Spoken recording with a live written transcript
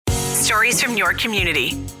stories from your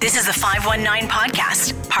community. This is the 519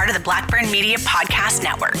 Podcast, part of the Blackburn Media Podcast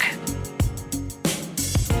Network.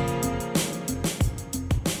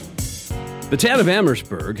 The town of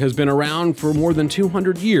Amherstburg has been around for more than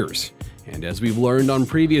 200 years. And as we've learned on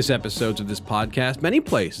previous episodes of this podcast, many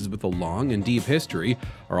places with a long and deep history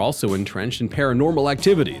are also entrenched in paranormal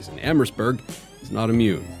activities, and Amherstburg is not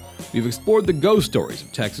immune. We've explored the ghost stories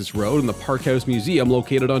of Texas Road and the Park House Museum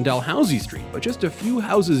located on Dalhousie Street, but just a few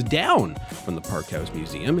houses down from the Park House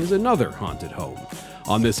Museum is another haunted home.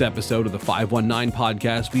 On this episode of the 519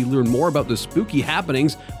 Podcast, we learn more about the spooky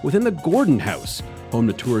happenings within the Gordon House, home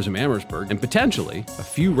to Tourism Amherstburg, and potentially a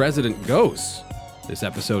few resident ghosts. This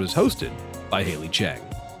episode is hosted by Hayley Cheng.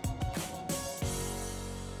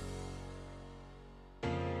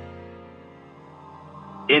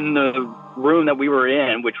 In the room that we were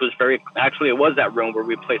in, which was it was that room where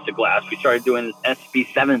we placed the glass, we started doing an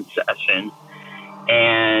SB7 session,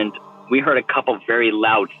 and we heard a couple very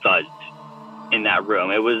loud thuds in that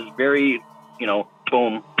room. It was very,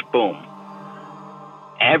 boom, boom.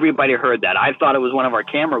 Everybody heard that. I thought it was one of our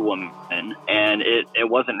camera women, and it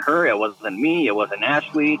wasn't her, it wasn't me, it wasn't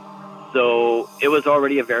Ashley. So it was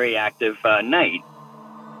already a very active night.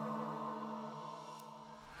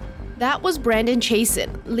 That was Brandon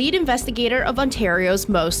Chasen, lead investigator of Ontario's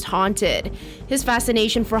Most Haunted. His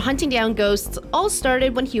fascination for hunting down ghosts all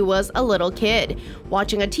started when he was a little kid,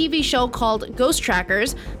 watching a TV show called Ghost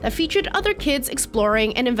Trackers that featured other kids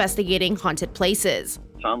exploring and investigating haunted places.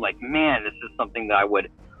 So I'm like, man, this is something that I would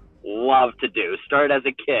love to do. Started as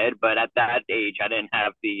a kid, but at that age, I didn't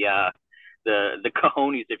have the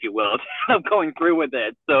cojones, if you will, of going through with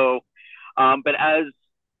it. So, but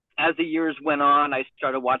as the years went on, I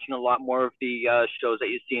started watching a lot more of the shows that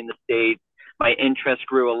you see in the States. My interest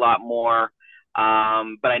grew a lot more,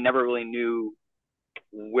 but I never really knew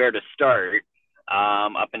where to start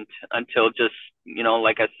until just,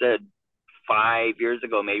 like I said, 5 years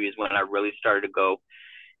ago maybe is when I really started to go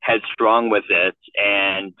headstrong with it,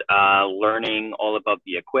 and learning all about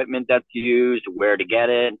the equipment that's used, where to get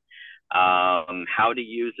it, how to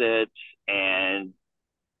use it, and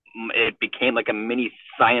it became like a mini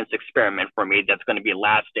science experiment for me that's going to be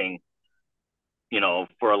lasting,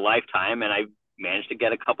 for a lifetime. And I managed to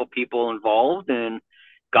get a couple people involved and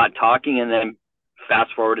got talking, and then fast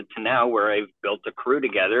forwarded to now where I've built a crew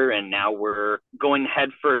together, and now we're going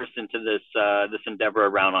headfirst into this endeavor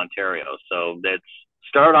around Ontario. So that's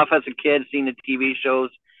started off as a kid seeing the TV shows,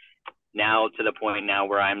 now to the point now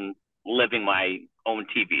where I'm living my own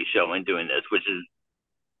TV show and doing this, which is,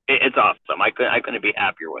 it's awesome. I couldn't be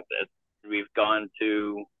happier with it. We've gone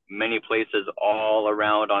to many places all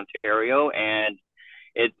around Ontario, and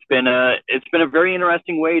it's been a very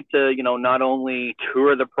interesting way to, not only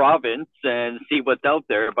tour the province and see what's out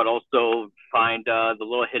there, but also find the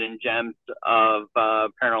little hidden gems of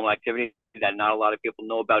paranormal activity that not a lot of people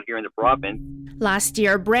know about here in the province. Last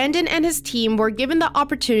year, Brandon and his team were given the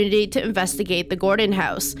opportunity to investigate the Gordon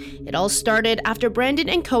House. It all started after Brandon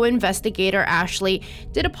and co-investigator Ashley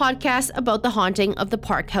did a podcast about the haunting of the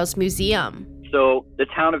Park House Museum. So the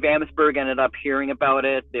town of Amherstburg ended up hearing about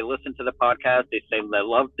it. They listened to the podcast. They said they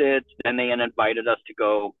loved it. Then they invited us to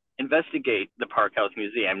go investigate the Park House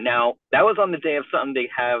Museum. Now, that was on the day of something they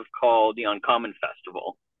have called the Uncommon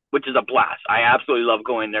Festival, which is a blast. I absolutely love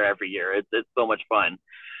going there every year. It's so much fun.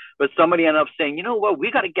 But somebody ended up saying, you know what,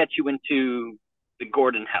 we got to get you into the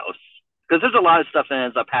Gordon House, because there's a lot of stuff that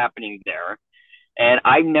ends up happening there. And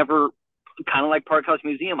I've never, kind of like Park House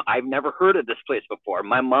Museum, I've never heard of this place before.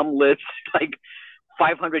 My mom lives like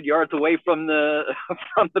 500 yards away from the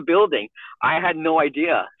building. I had no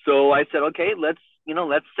idea. So I said, okay, let's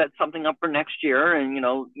set something up for next year and,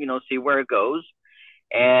 see where it goes.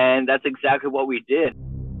 And that's exactly what we did.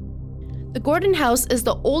 The Gordon House is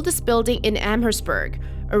the oldest building in Amherstburg,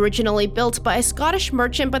 originally built by a Scottish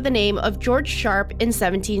merchant by the name of George Sharp in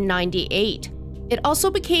 1798. It also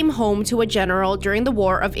became home to a general during the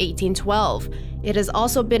War of 1812. It has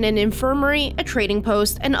also been an infirmary, a trading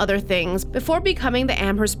post, and other things before becoming the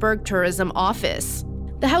Amherstburg Tourism Office.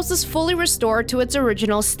 The house is fully restored to its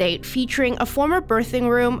original state, featuring a former birthing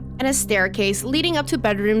room and a staircase leading up to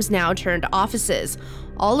bedrooms now turned offices,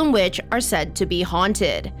 all in which are said to be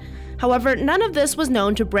haunted. However, none of this was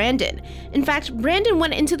known to Brandon. In fact, Brandon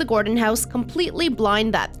went into the Gordon House completely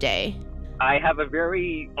blind that day. I have a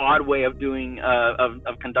very odd way of doing, of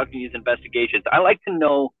conducting these investigations. I like to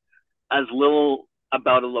know as little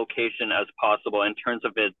about a location as possible in terms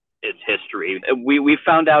of its history. We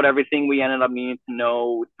found out everything we ended up needing to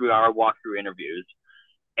know through our walkthrough interviews.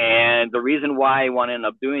 And the reason why I want to end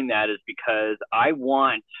up doing that is because I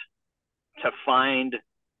want to find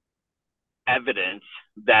evidence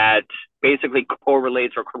that basically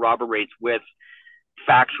correlates or corroborates with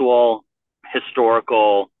factual,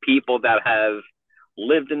 historical people that have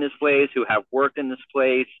lived in this place, who have worked in this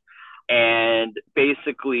place, and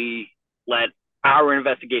basically let our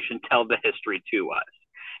investigation tell the history to us.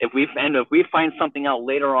 If we find something out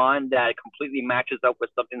later on that completely matches up with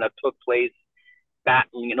something that took place back,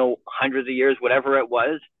 hundreds of years, whatever it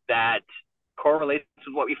was, that correlates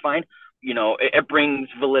with what we find, it brings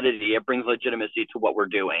validity, it brings legitimacy to what we're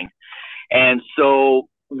doing. And so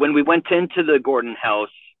when we went into the Gordon house,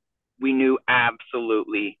 we knew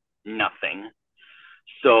absolutely nothing.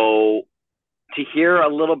 So to hear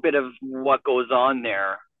a little bit of what goes on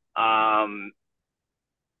there,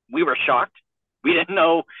 we were shocked. We didn't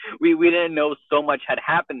know so much had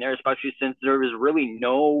happened there, especially since there was really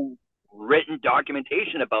no written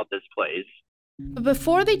documentation about this place. But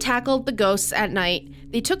before they tackled the ghosts at night,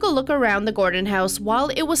 they took a look around the Gordon house while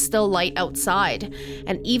it was still light outside.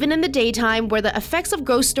 And even in the daytime, where the effects of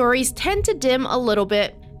ghost stories tend to dim a little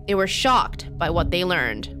bit, they were shocked by what they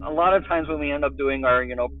learned. A lot of times when we end up doing our,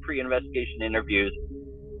 pre-investigation interviews,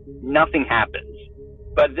 nothing happens.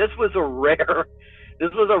 But this was a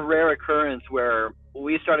rare occurrence where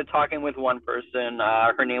we started talking with one person.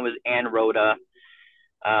 Her name was Ann Rhoda,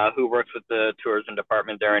 who works with the tourism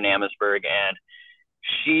department there in Amherstburg, and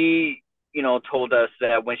she, told us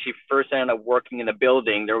that when she first ended up working in the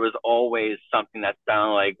building, there was always something that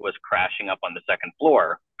sounded like was crashing up on the second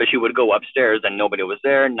floor. But she would go upstairs and nobody was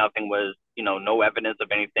there. Nothing was, no evidence of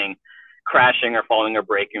anything crashing or falling or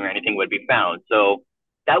breaking or anything would be found. So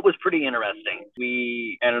that was pretty interesting.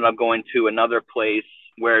 We ended up going to another place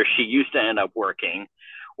where she used to end up working,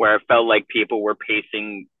 where it felt like people were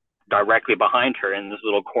pacing directly behind her in this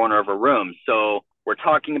little corner of a room. So we're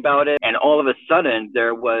talking about it, and all of a sudden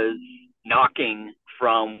there was knocking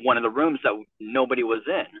from one of the rooms that nobody was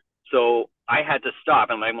in. So I had to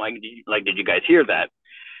stop, and I'm like, did you guys hear that?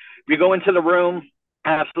 We go into the room,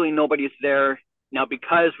 absolutely nobody's there. Now,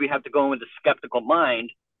 because we have to go in with a skeptical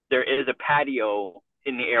mind, there is a patio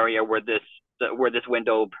in the area where this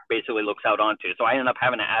window basically looks out onto. So I ended up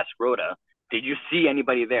having to ask Rhoda, did you see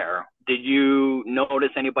anybody there? Did you notice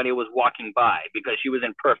anybody was walking by? Because she was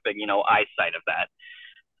in perfect, eyesight of that.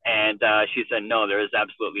 And she said, no, there is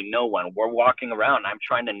absolutely no one. We're walking around. I'm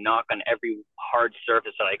trying to knock on every hard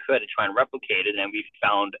surface that I could to try and replicate it. And we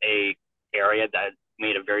found a area that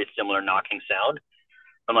made a very similar knocking sound.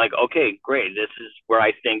 I'm like, okay, great. This is where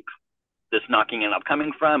I think this knocking ended up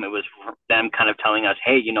coming from. It was them kind of telling us,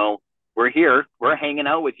 hey, we're here. We're hanging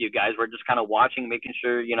out with you guys. We're just kind of watching, making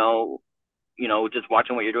sure, just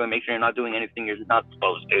watching what you're doing, make sure you're not doing anything you're not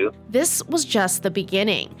supposed to. This was just the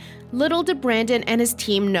beginning. Little did Brandon and his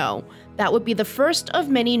team know that would be the first of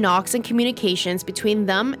many knocks and communications between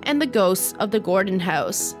them and the ghosts of the Gordon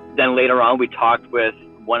house. Then later on, we talked with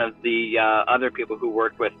one of the other people who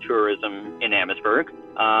worked with tourism in Amherstburg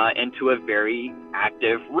into a very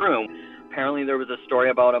active room. Apparently there was a story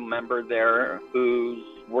about a member there who's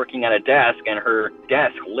working at a desk, and her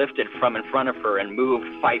desk lifted from in front of her and moved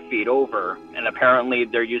 5 feet over. And apparently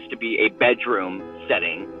there used to be a bedroom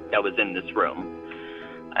setting that was in this room.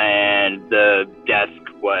 And the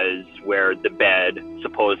desk was where the bed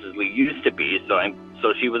supposedly used to be.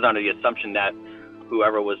 So she was under the assumption that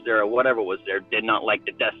whoever was there or whatever was there did not like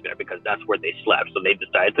the desk there because that's where they slept. So they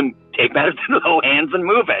decided to take matters into their own hands and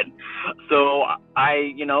move it. So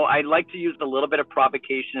I like to use a little bit of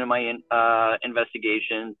provocation in my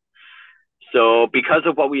investigations. So because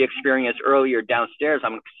of what we experienced earlier downstairs,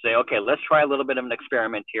 I'm going to say, okay, let's try a little bit of an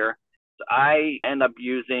experiment here. So I end up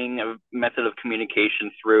using a method of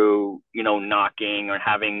communication through, knocking or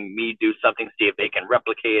having me do something, see if they can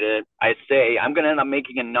replicate it. I say, I'm going to end up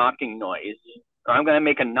making a knocking noise. Or I'm going to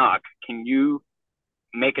make a knock. Can you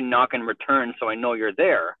make a knock in return so I know you're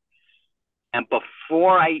there? And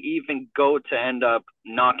before I even go to end up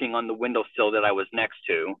knocking on the windowsill that I was next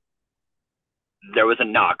to, there was a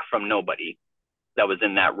knock from nobody that was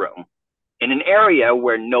in that room, in an area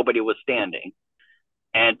where nobody was standing.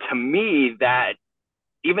 And to me, that,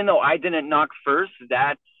 even though I didn't knock first,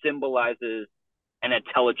 that symbolizes an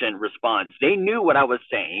intelligent response. They knew what I was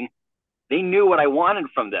saying. They knew what I wanted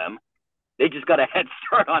from them. They just got a head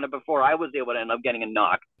start on it before I was able to end up getting a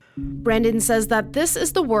knock. Brandon says that this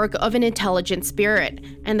is the work of an intelligent spirit,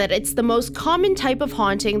 and that it's the most common type of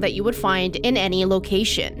haunting that you would find in any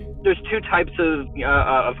location. There's two types of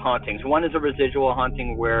hauntings. One is a residual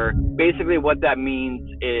haunting, where basically what that means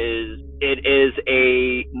is it is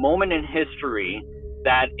a moment in history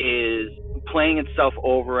that is playing itself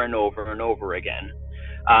over and over and over again.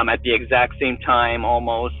 At the exact same time,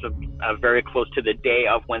 almost very close to the day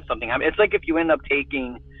of when something happened. It's like if you end up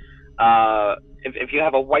taking if you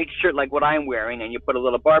have a white shirt like what I'm wearing and you put a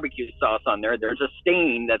little barbecue sauce on there, there's a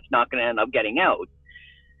stain that's not going to end up getting out.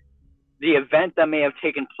 The event that may have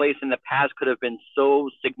taken place in the past could have been so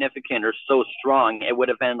significant or so strong, it would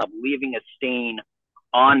have ended up leaving a stain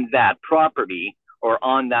on that property or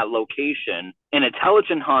on that location. An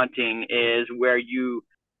intelligent haunting is where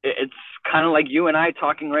it's kind of like you and I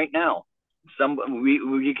talking right now.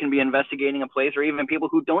 We can be investigating a place, or even people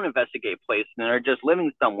who don't investigate places and are just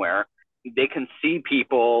living somewhere. They can see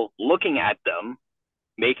people looking at them,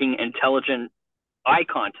 making intelligent eye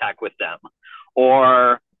contact with them,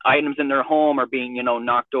 or items in their home are being,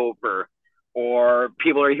 knocked over, or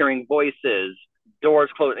people are hearing voices, doors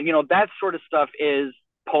closed. That sort of stuff is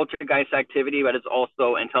poltergeist activity, but it's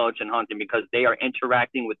also intelligent haunting because they are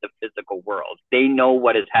interacting with the physical world. They know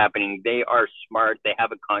what is happening. They are smart. They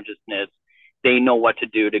have a consciousness. They know what to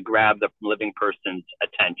do to grab the living person's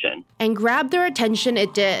attention. And grab their attention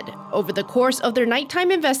it did. Over the course of their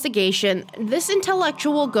nighttime investigation, this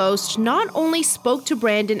intellectual ghost not only spoke to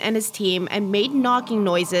Brandon and his team and made knocking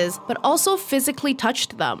noises, but also physically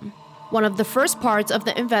touched them. One of the first parts of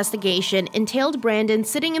the investigation entailed Brandon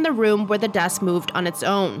sitting in the room where the desk moved on its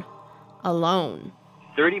own. Alone.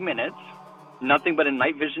 30 minutes. Nothing but a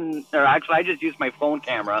night vision, or actually I just used my phone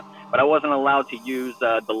camera, but I wasn't allowed to use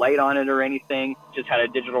the light on it or anything. Just had a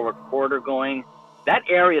digital recorder going. That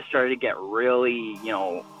area started to get really,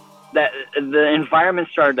 that the environment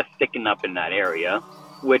started to thicken up in that area,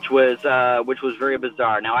 which was very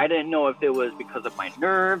bizarre. Now I didn't know if it was because of my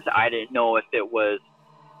nerves. I didn't know if it was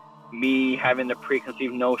me having the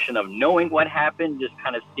preconceived notion of knowing what happened, just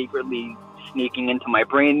kind of secretly sneaking into my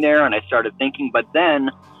brain there, and I started thinking. But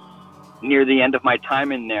then near the end of my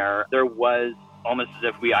time in there was almost as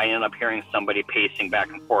if I ended up hearing somebody pacing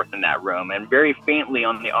back and forth in that room. And very faintly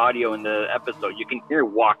on the audio in the episode, you can hear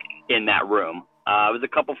walking in that room. It was a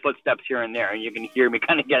couple footsteps here and there, and you can hear me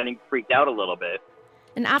kind of getting freaked out a little bit.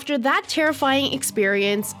 And after that terrifying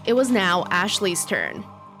experience, it was now Ashley's turn.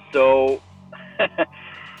 So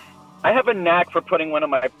I have a knack for putting one of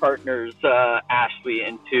my partners, Ashley,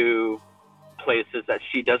 into places that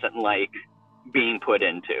she doesn't like being put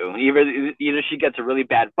into. Either she gets a really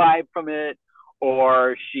bad vibe from it,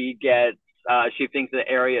 or she thinks the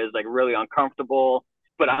area is like really uncomfortable.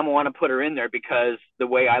 But I want to put her in there because the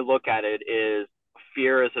way I look at it is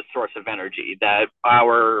fear is a source of energy that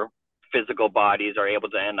our physical bodies are able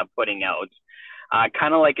to end up putting out.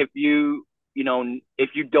 Kind of like if you don't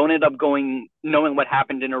end up knowing what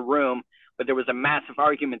happened in a room, but there was a massive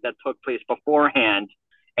argument that took place beforehand,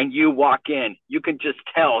 and you walk in, you can just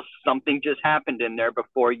tell something just happened in there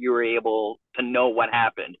before you were able to know what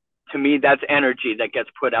happened. To me, that's energy that gets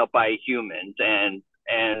put out by humans, and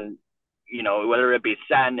whether it be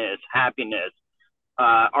sadness, happiness,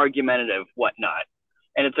 argumentative, whatnot.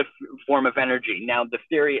 And it's a form of energy. Now, the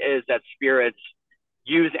theory is that spirits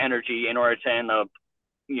use energy in order to end up,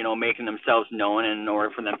 making themselves known and in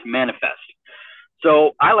order for them to manifest.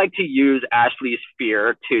 So I like to use Ashley's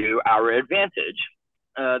fear to our advantage.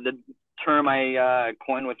 The term I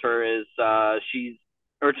coined with her is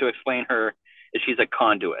to explain her, is she's a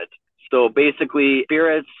conduit. So basically,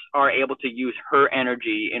 spirits are able to use her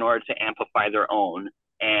energy in order to amplify their own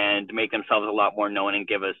and make themselves a lot more known and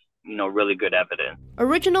give us, really good evidence.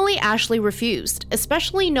 Originally, Ashley refused,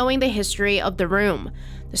 especially knowing the history of the room.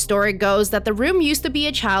 The story goes that the room used to be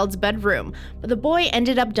a child's bedroom, but the boy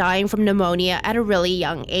ended up dying from pneumonia at a really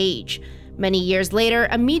young age. Many years later,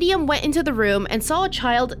 a medium went into the room and saw a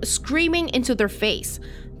child screaming into their face,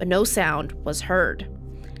 but no sound was heard.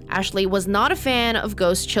 Ashley was not a fan of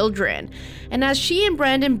ghost children, and as she and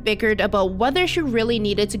Brandon bickered about whether she really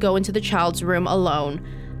needed to go into the child's room alone,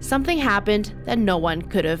 something happened that no one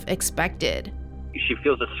could have expected. She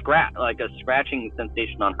feels a scratching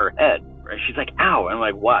sensation on her head. And she's like, ow. And I'm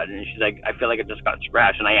like, what? And she's like, I feel like I just got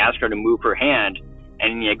scratched. And I asked her to move her hand,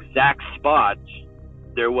 and in the exact spot,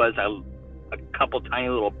 there was a couple tiny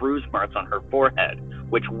little bruise marks on her forehead,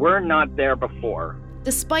 which were not there before.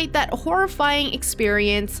 Despite that horrifying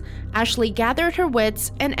experience, Ashley gathered her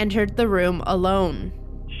wits and entered the room alone.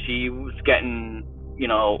 She was getting,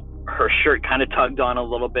 her shirt kind of tugged on a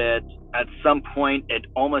little bit. At some point, it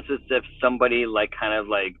almost as if somebody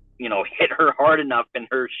hit her hard enough in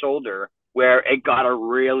her shoulder where it got a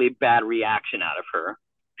really bad reaction out of her.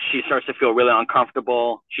 She starts to feel really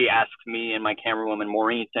uncomfortable. She asks me and my camerawoman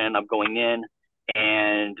Maureen to end up going in,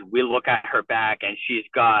 and we look at her back, and she's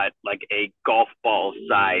got like a golf ball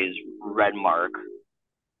size red mark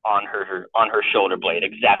on her shoulder blade,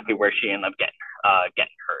 exactly where she ended up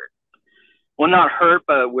getting hurt. Well, not hurt,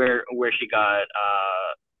 but where she got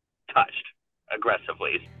touched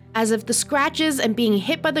aggressively. As if the scratches and being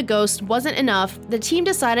hit by the ghost wasn't enough, the team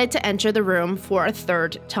decided to enter the room for a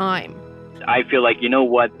third time. I feel like, you know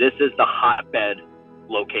what, this is the hotbed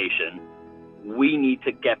location. We need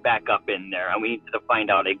to get back up in there, and we need to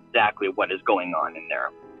find out exactly what is going on in there.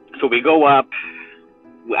 So we go up.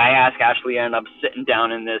 I ask Ashley, I end up sitting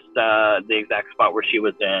down in this, the exact spot where she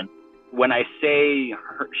was in. When I say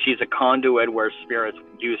she's a conduit where spirits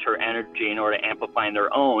use her energy in order to amplify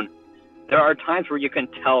their own, there are times where you can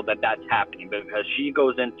tell that that's happening because she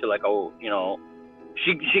goes into like,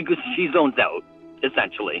 she zones out,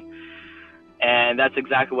 essentially. And that's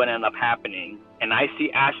exactly what ended up happening. And I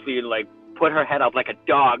see Ashley like put her head up like a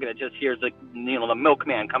dog that just hears the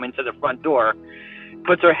milkman coming to the front door,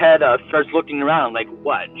 puts her head up, starts looking around like,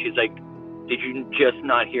 what? She's like, did you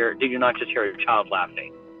not just hear a child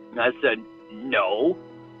laughing? And I said, no.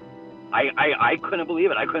 I couldn't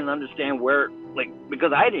believe it. I couldn't understand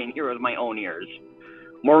because I didn't hear it with my own ears.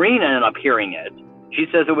 Maureen ended up hearing it. She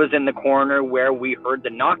says it was in the corner where we heard the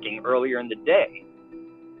knocking earlier in the day.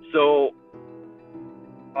 So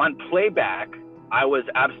on playback, I was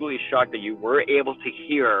absolutely shocked that you were able to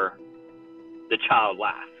hear the child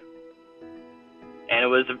laugh. And it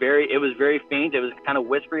was very faint. It was kind of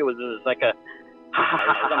whispery. It was like a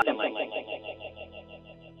something like.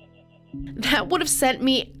 That would have sent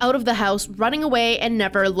me out of the house, running away and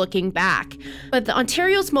never looking back. But the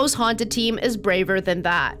Ontario's Most Haunted team is braver than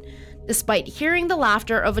that. Despite hearing the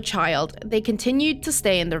laughter of a child, they continued to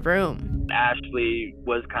stay in the room. Ashley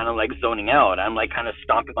was kind of like zoning out. I'm like kind of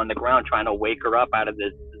stomping on the ground, trying to wake her up out of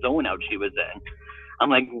this zone out she was in. I'm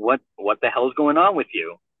like, what the hell is going on with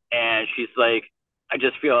you? And she's like,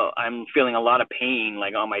 I'm feeling a lot of pain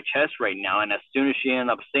like on my chest right now. And as soon as she ended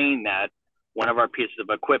up saying that, one of our pieces of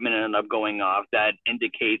equipment ended up going off that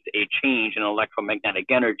indicates a change in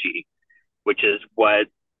electromagnetic energy, which is what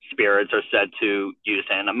spirits are said to use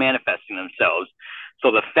and manifesting themselves.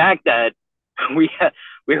 So the fact that we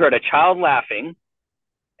heard a child laughing,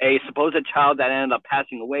 a supposed child that ended up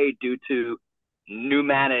passing away due to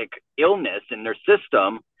pneumatic illness in their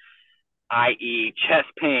system, i.e. chest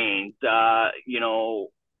pains,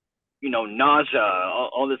 nausea,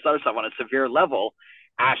 all this other stuff on a severe level,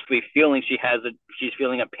 Ashley feeling she's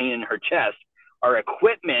feeling a pain in her chest, our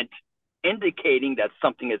equipment indicating that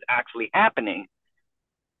something is actually happening.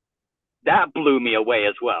 That blew me away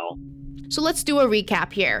as well. So let's do a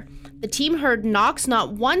recap here. The team heard knocks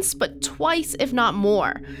not once, but twice, if not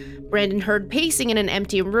more. Brandon heard pacing in an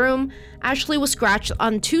empty room. Ashley was scratched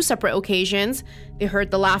on 2 separate occasions. They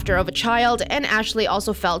heard the laughter of a child, and Ashley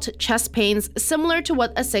also felt chest pains similar to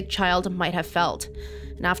what a sick child might have felt.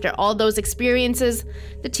 And after all those experiences,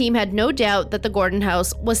 the team had no doubt that the Gordon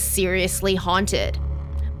house was seriously haunted.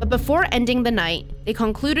 But before ending the night, they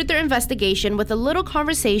concluded their investigation with a little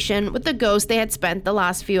conversation with the ghost they had spent the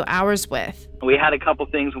last few hours with. We had a couple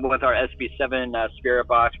things with our SB7 spirit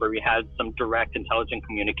box where we had some direct intelligent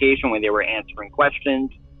communication when they were answering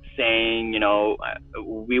questions, saying,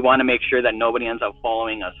 we want to make sure that nobody ends up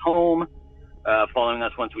following us home, following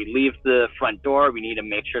us once we leave the front door. We need to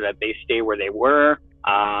make sure that they stay where they were.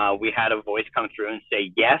 We had a voice come through and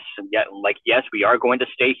say, yes, we are going to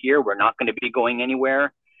stay here. We're not going to be going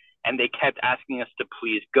anywhere. And they kept asking us to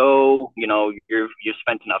please go. You've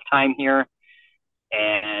spent enough time here.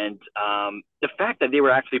 And the fact that they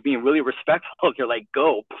were actually being really respectful, they're like,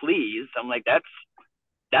 go, please. I'm like,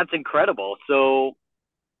 that's incredible. So,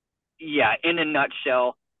 yeah, in a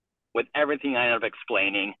nutshell, with everything I ended up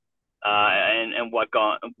explaining and what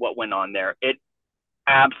went on there, it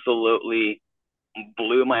absolutely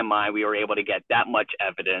blew my mind. We were able to get that much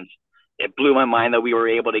evidence. It blew my mind that we were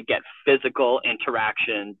able to get physical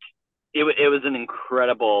interactions. It was an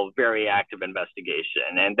incredible, very active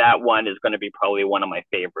investigation. And that one is going to be probably one of my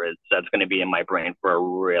favorites. That's going to be in my brain for a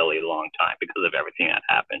really long time because of everything that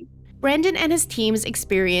happened. Brandon and his team's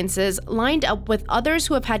experiences lined up with others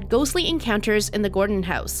who have had ghostly encounters in the Gordon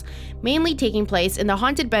house, mainly taking place in the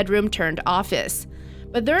haunted bedroom turned office.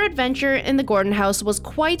 But their adventure in the Gordon house was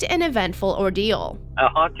quite an eventful ordeal. A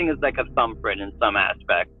haunting is like a thumbprint in some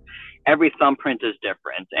aspects. Every thumbprint is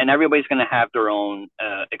different, and everybody's going to have their own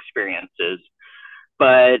experiences.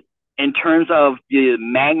 But in terms of the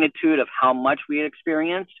magnitude of how much we had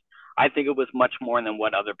experienced, I think it was much more than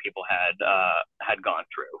what other people had gone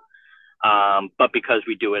through. But because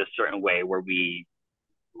we do it a certain way where we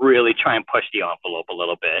really try and push the envelope a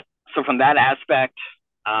little bit. So from that aspect,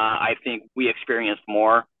 I think we experienced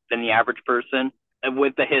more than the average person. And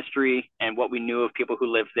with the history and what we knew of people who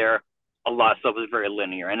lived there, a lot of stuff was very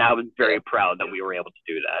linear, and I was very proud that we were able to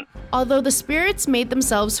do that. Although the spirits made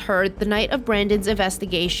themselves heard the night of Brandon's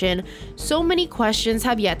investigation, so many questions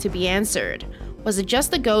have yet to be answered. Was it just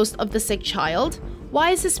the ghost of the sick child? Why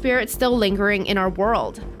is his spirit still lingering in our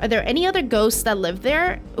world? Are there any other ghosts that live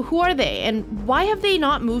there? Who are they, and why have they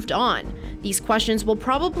not moved on? These questions will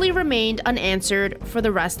probably remain unanswered for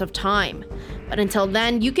the rest of time. But until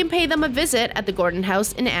then, you can pay them a visit at the Gordon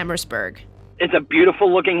House in Amherstburg. It's a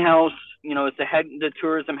beautiful looking house. You know, it's the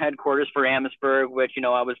tourism headquarters for Amherstburg, which, you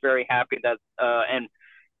know, I was very happy that and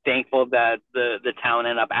thankful that the town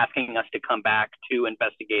ended up asking us to come back to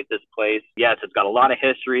investigate this place. Yes, it's got a lot of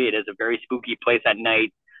history. It is a very spooky place at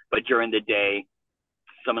night, but during the day,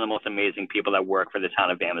 some of the most amazing people that work for the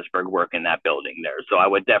town of Amherstburg work in that building there. So I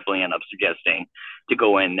would definitely end up suggesting to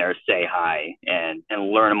go in there, say hi, and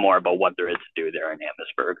learn more about what there is to do there in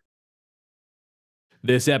Amherstburg.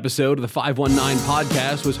 This episode of the 519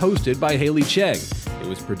 podcast was hosted by Hayley Cheng. It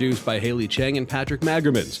was produced by Hayley Cheng and Patrick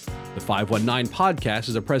Magermans. The 519 podcast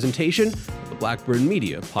is a presentation of the Blackburn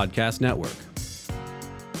Media Podcast Network.